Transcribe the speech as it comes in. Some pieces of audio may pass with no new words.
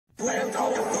Well,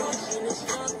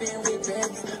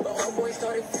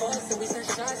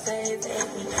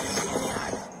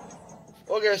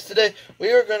 guys, today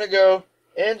we are gonna go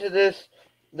into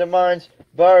the mines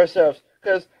by ourselves,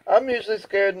 because I'm usually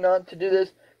scared not to do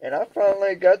this, and I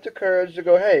finally got the courage to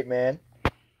go, hey, man,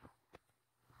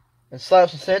 and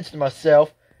slap some sense to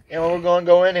myself, and we're gonna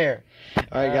go in here.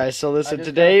 Alright guys, so listen,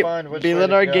 today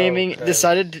Belenar Gaming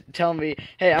decided to tell me,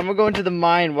 hey, I'm gonna go into the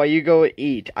mine while you go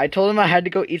eat. I told him I had to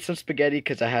go eat some spaghetti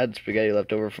because I had spaghetti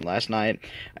left over from last night.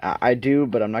 I do,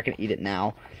 but I'm not gonna eat it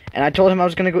now. And I told him I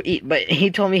was gonna go eat, but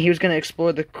he told me he was gonna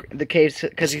explore the caves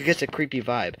because he gets a creepy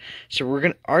vibe.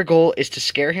 So our goal is to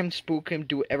scare him, spook him,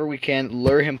 do whatever we can,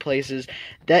 lure him places.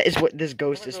 That is what this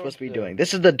ghost is supposed to be doing.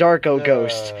 This is the Darko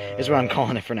Ghost, is what I'm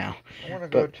calling it for now.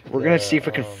 But we're gonna see if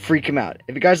we can freak him out.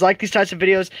 If you guys like these types of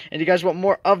videos and you guys want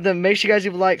more of them, make sure you guys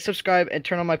leave a like, subscribe, and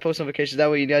turn on my post notifications.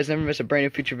 That way you guys never miss a brand new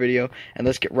future video. And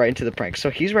let's get right into the prank. So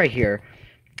he's right here.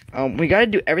 We gotta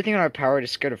do everything in our power to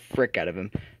scare the frick out of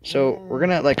him. So we're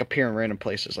gonna like appear in random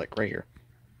places, like right here.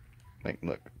 Like,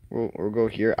 look, we'll go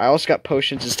here. I also got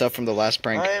potions and stuff from the last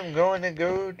prank. I am going to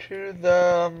go to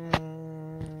the.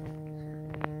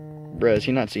 Bruh, is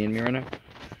he not seeing me right now?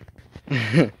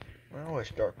 Well,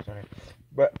 it's dark, sonny.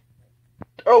 But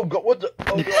oh god, what the?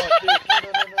 Oh god,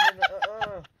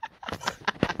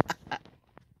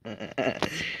 dude.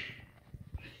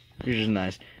 You're just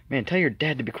nice, man. Tell your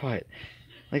dad to be quiet.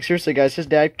 Like, seriously, guys, his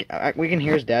dad, we can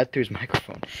hear his dad through his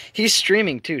microphone. He's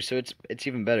streaming, too, so it's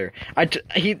even better.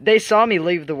 They saw me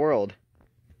leave the world.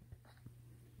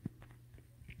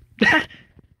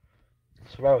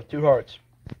 Survive with 2 hearts.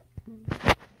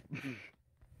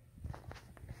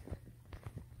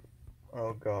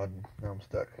 Oh, God. Now I'm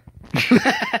stuck.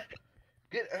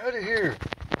 Get out of here.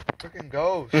 Freaking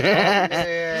ghost. Oh, no,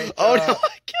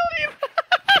 I killed him.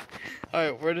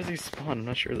 Alright, where does he spawn? I'm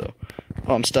not sure, though.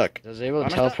 Oh, I'm stuck. I was able to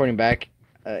teleport him back.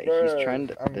 He's trying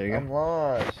to... There you go. I'm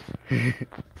lost. Here's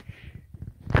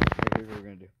what we're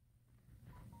gonna do.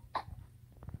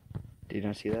 Did you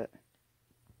not see that?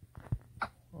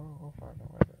 Oh, we'll find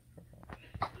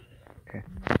out. Okay.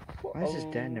 Why is his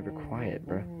dad never quiet,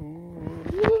 bro?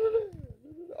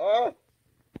 Oh,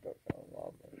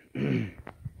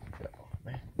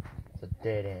 man. It's a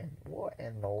dead end. What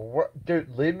in the world?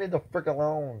 Dude, leave me the frick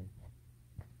alone.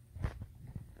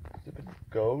 Stupid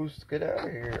ghost, get out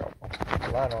of here. I'll put the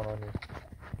light on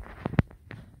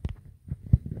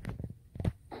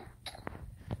you.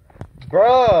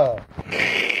 Bruh!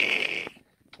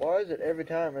 Why is it every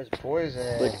time it's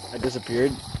poison? Look, I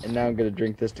disappeared, and now I'm gonna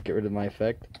drink this to get rid of my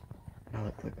effect. Now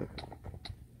look.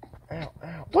 Ow,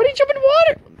 ow. Why did you jump in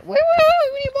water? Wait,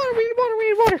 we need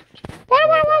water. Water.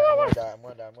 I'm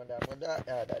gonna die.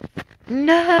 I died.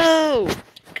 No!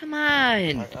 Come on!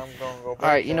 I'm gonna go back.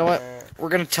 Alright, you know what? We're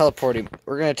gonna teleport him.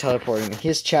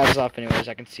 His chat is off anyways.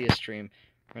 I can see his stream.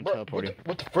 We're gonna teleport him.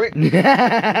 What the frick?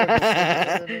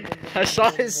 I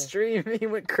saw his stream. He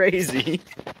went crazy.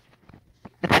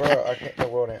 Bro, I can't. The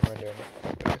world ain't gonna do it.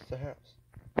 It's the house.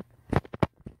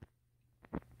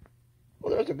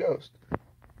 Well, there's a ghost.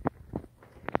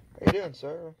 How you doing,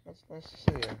 sir? That's nice to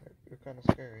see you. You're kind of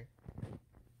scary.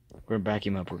 We're gonna back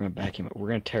him up. We're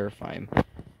gonna terrify him.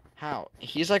 How?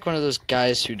 He's like one of those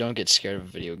guys who don't get scared of a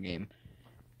video game.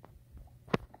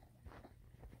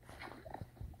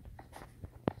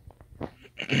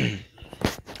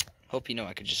 Hope you know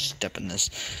I could just step in this.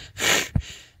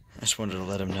 I just wanted to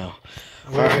let him know.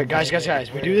 Alright, guys.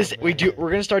 We do this. We're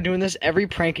gonna start doing this every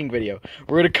pranking video.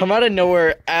 We're gonna come out of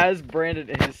nowhere as Brandon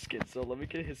in his skin. So let me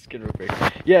get his skin real quick.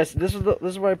 Yes, this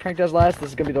is what I pranked as last. This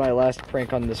is gonna be my last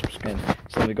prank on this skin.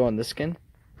 So let me go on this skin,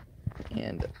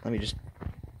 and let me just.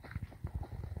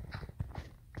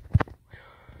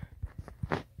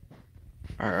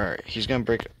 Alright, he's gonna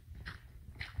break.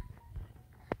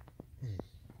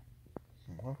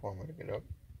 What want me to get up?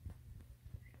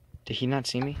 Did he not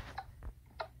see me?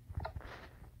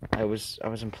 I was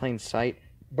in plain sight.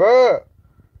 Bruh!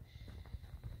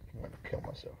 I'm gonna kill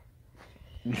myself.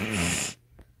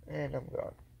 And I'm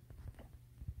gone.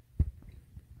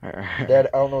 Alright. Dad,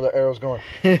 I don't know the arrow's going.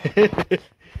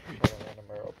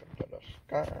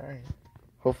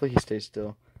 Hopefully he stays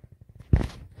still.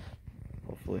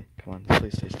 Hopefully. Come on,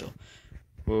 please stay still.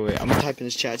 Wait. I'm gonna type in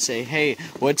his chat, say, hey,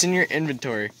 what's in your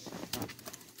inventory?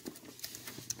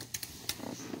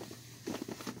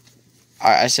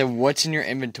 Alright, I said, what's in your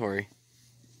inventory?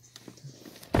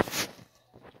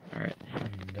 Alright.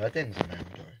 Nothing's in my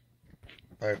inventory.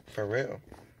 Like, for real.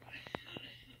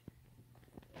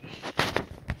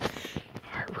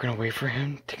 Alright, we're gonna wait for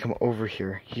him to come over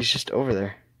here. He's just over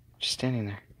there. Just standing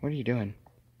there. What are you doing?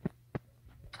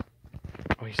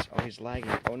 Oh, he's lagging.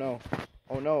 Oh no.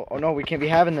 Oh no, we can't be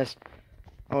having this.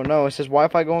 Oh no, it says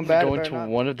Wi-Fi going bad. He's going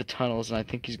to one of the tunnels, and I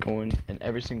think he's going in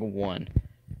every single one.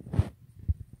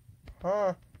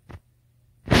 Huh?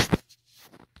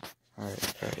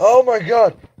 Alright. Oh my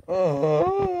god!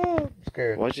 Oh, I'm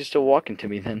scared. Why is he still walking to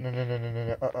me then?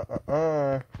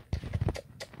 No.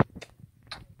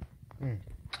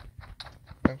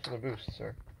 Thanks for the boost,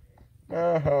 sir.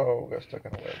 No, got stuck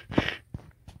in a web.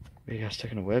 He got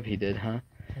stuck in a web, he did, huh?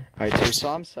 Alright, so he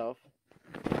saw himself.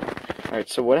 Alright,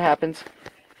 so what happens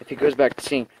if he goes back to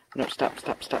seeing... No, stop.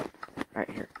 Alright,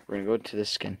 here. We're gonna go to this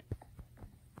skin.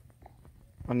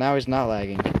 Well, now he's not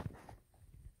lagging. I think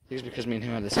it's because me and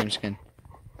him have the same skin.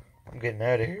 I'm getting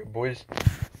out of here, boys.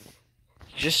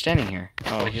 He's just standing here.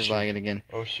 Oh, he's lagging again.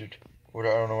 Oh, shoot. I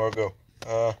don't know where to go.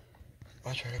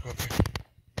 I'll try to go up here.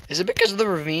 Is it because of the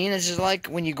ravine? Is it like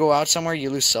when you go out somewhere, you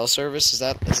lose cell service? Is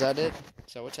that it?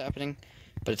 Is that what's happening?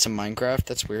 But it's in Minecraft?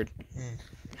 That's weird.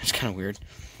 That's kind of weird.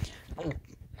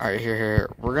 Alright, here.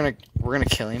 We're gonna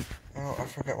kill him. Oh, I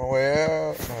forgot my way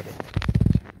out. No, I didn't.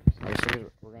 Okay,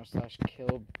 so we're gonna slash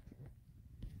kill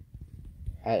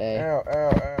at A.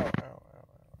 Ow.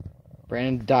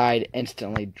 Brandon died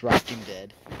instantly, dropped him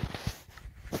dead.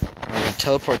 We're gonna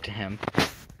teleport to him.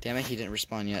 Damn it, he didn't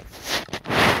respawn yet.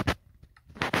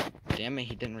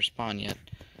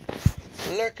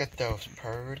 Look at those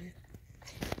pretty.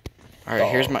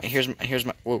 Alright, here's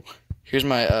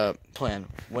my plan.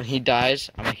 When he dies,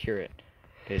 I'm gonna hear it.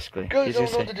 Basically. Guys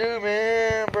don't know what to do,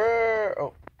 man,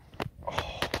 bro.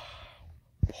 Oh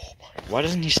my. Why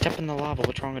doesn't he step in the lava?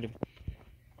 What's wrong with him?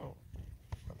 Oh.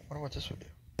 I wonder what this would do.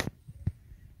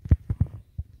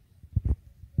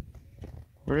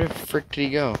 Where the frick did he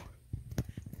go?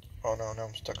 Oh no, now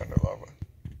I'm stuck under lava.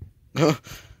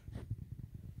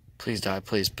 Please die,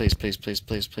 please.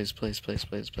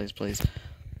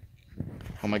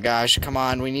 Oh my gosh, come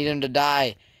on, we need him to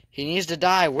die. He needs to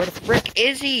die. Where the frick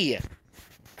is he?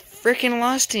 Frickin'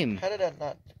 lost him. How did that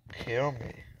not kill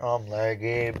me? I'm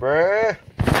laggy, bruh.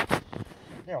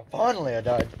 Yeah, finally I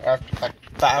died after like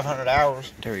 500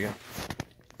 hours. There we go.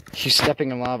 He's stepping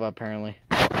in lava, apparently.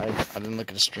 I didn't look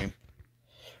at the stream.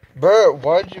 Bruh,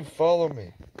 why'd you follow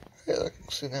me? Hey, I can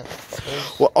see that.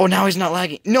 Well, oh, now he's not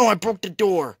lagging. No, I broke the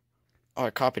door. Oh, I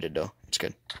copied it, though. It's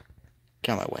good.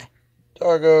 Get out of my way.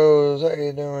 Targos, how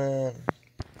you doing?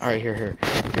 Alright, here.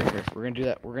 We're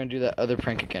gonna do that other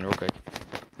prank again real quick.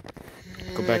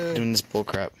 Go back to doing this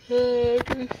bullcrap. I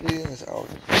can see this. Oh,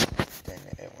 dang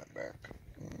it went back.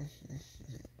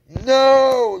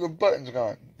 No, the button's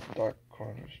gone. Dark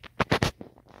corners.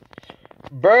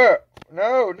 Bruh,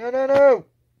 no.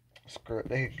 Screw it,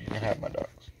 they can have my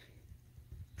dogs.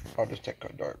 I'll just take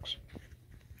our darks.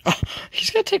 Oh, he's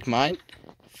gonna take mine?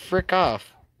 Frick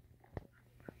off.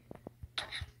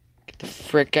 Get the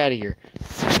frick out of here.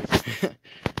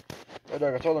 Hey,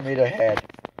 dog, I told him I had.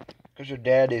 Because your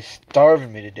dad is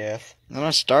starving me to death. I'm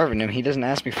not starving him. He doesn't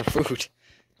ask me for food.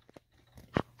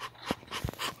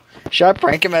 Should I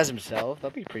prank him as himself?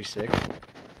 That'd be pretty sick.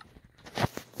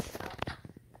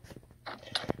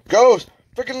 Ghost!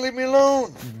 Freaking leave me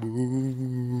alone!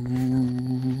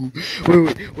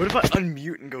 Wait. What if I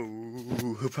unmute and go?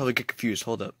 He'll probably get confused.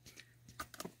 Hold up.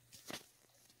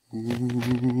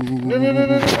 No.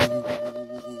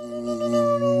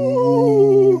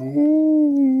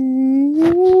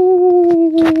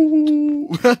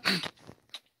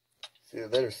 See you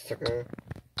later, sucker.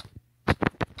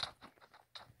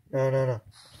 No.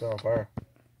 Still on fire.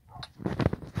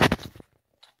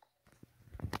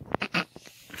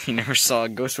 He never saw a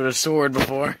ghost with a sword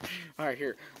before. Alright,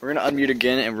 here. We're gonna unmute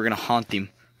again and we're gonna haunt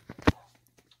him.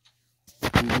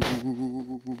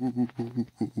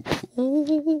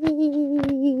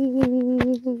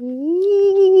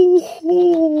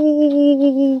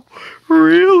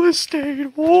 Real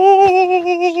estate. We're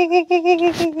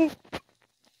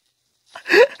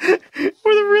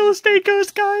the real estate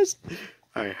ghost guys.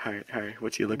 Alright.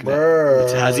 What's he looking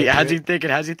at? How's he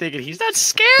thinking? He's not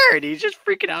scared. He's just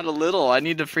freaking out a little. I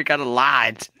need to freak out a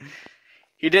lot.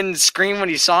 He didn't scream when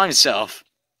he saw himself.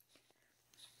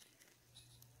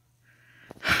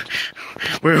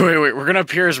 Wait. We're gonna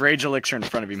appear as Rage Elixir in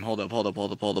front of him. Hold up. We're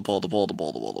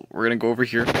gonna go over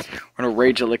here. We're gonna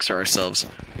Rage Elixir ourselves.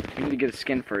 We need to get a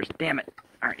skin first. Damn it.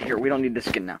 Alright, here, we don't need the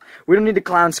skin now. We don't need the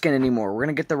clown skin anymore. We're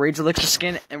gonna get the Rage Elixir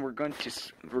skin and we're gonna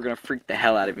freak the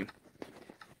hell out of him.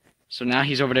 So now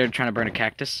he's over there trying to burn a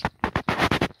cactus.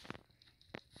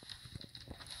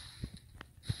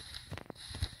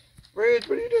 Rage,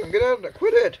 what are you doing? Get out of there.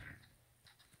 Quit it.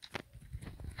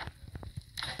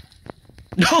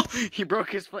 No! He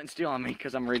broke his flint and steel on me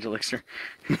because I'm Rage Elixir.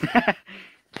 Alright,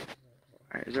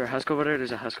 Alright, is there a husk over there?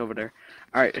 There's a husk over there.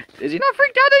 Alright, is he not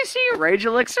freaked out? I see Rage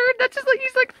Elixir? That's his,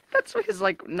 that's his,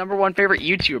 #1 favorite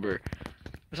YouTuber.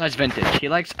 Besides Vintage.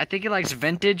 I think he likes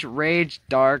Vintage, Rage,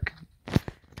 Dark,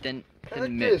 then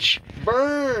Mitch.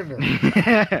 Burn!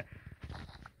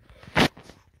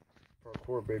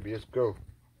 Parkour, baby, let's go.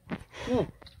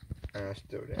 I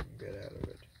still didn't get out of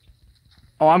it.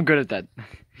 Oh, I'm good at that.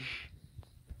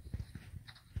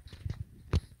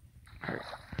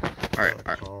 Alright.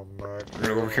 We're gonna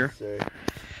go over here.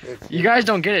 You guys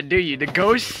don't get it, do you? The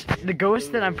ghost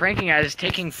that I'm pranking at is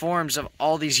taking forms of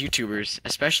all these YouTubers,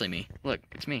 especially me. Look,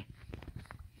 it's me.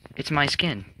 It's my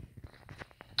skin.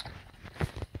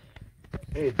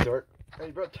 Hey, Dark. Hey,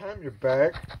 about time you're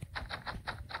back.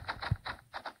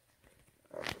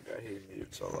 I forgot he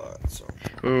mutes a lot, so.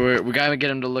 Wait, we gotta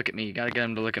get him to look at me. You gotta get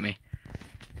him to look at me.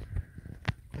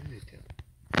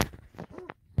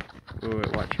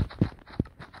 Wait, watch.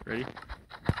 Ready?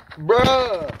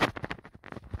 Bruh!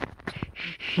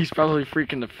 He's probably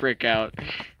freaking the frick out.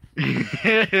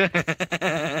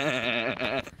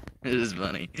 This is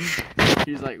funny.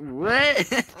 He's like,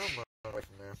 what? I'm away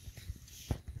from there.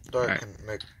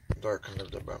 Dark can live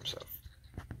there by himself.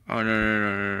 Oh,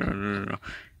 no.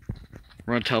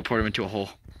 We're gonna teleport him into a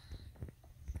hole.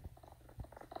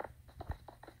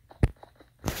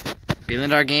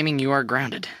 Beelendar Gaming, you are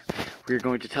grounded. We're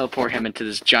going to teleport him into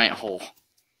this giant hole.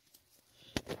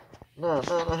 No.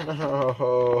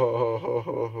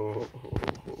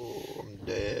 I'm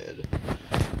dead.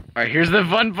 Alright, here's the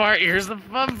fun part.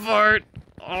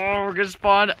 Oh, we're gonna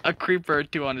spawn a creeper or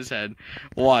two on his head.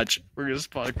 Watch. We're gonna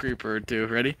spawn a creeper or two.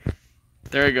 Ready?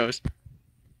 There he goes.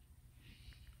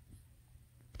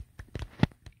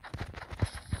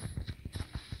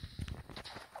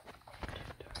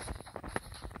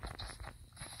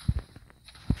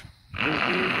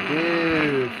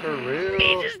 Dude, for real?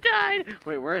 He just died.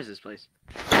 Wait, where is this place?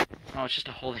 Oh, it's just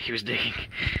a hole that he was digging.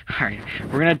 Alright,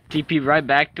 we're gonna TP right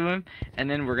back to him, and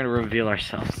then we're gonna reveal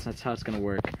ourselves. That's how it's gonna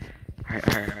work. Alright,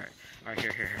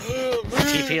 here. Oh,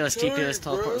 Let's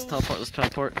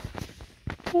teleport.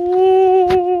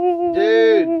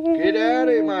 Dude, get out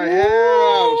of my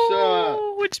house!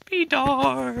 Oh, it's me,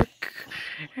 Dark.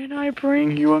 And I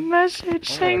bring you a message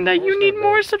saying that you need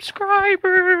more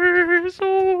subscribers.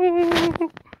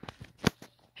 Oh.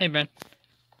 Hey, man.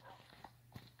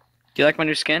 Do you like my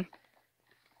new skin?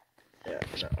 Yeah,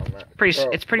 no, I'm not.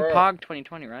 It's pretty Pog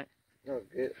 2020, right? No,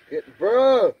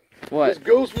 bro! What? This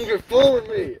ghost was following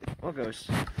me! What ghost?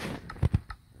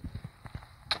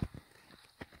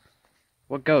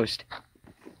 What ghost?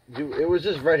 Dude, it was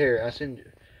just right here. I seen you.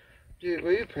 Dude,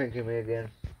 were you pranking me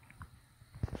again?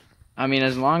 I mean,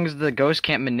 as long as the ghost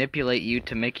can't manipulate you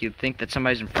to make you think that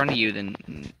somebody's in front of you, then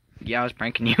yeah, I was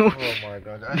pranking you. Oh my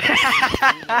god.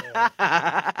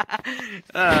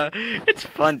 It's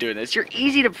fun doing this. You're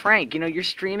easy to prank. You know, you're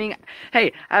streaming.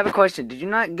 Hey, I have a question. Did you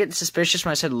not get suspicious when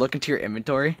I said look into your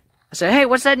inventory? I said, hey,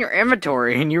 what's that in your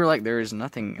inventory? And you were like, there is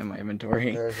nothing in my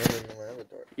inventory. There's nothing in my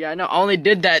inventory. Yeah, I know. I only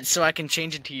did that so I can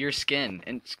change it to your skin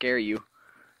and scare you.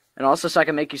 And also so I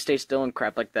can make you stay still and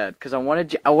crap like that. Because I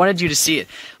wanted you to see it.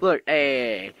 Look,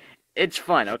 hey, it's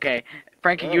fun, okay?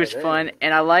 Pranking you is fun,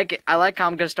 and I like how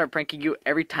I'm gonna start pranking you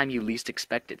every time you least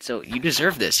expect it. So you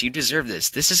deserve this.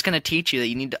 This is gonna teach you that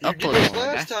you need to upload did this more.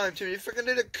 last time too. You freaking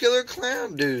did a killer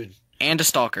clown, dude. And a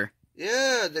stalker.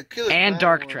 Yeah, the killer and clown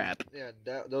Dark one. Trap. Yeah,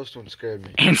 those ones scared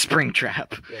me. And Spring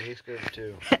Trap. Yeah, he scared me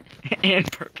too.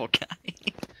 And Purple Guy.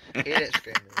 He didn't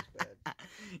scare me as bad.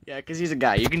 Yeah, because he's a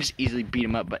guy. You can just easily beat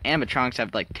him up, but animatronics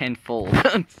have like 10-fold. Like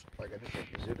I just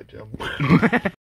like bazooka to him.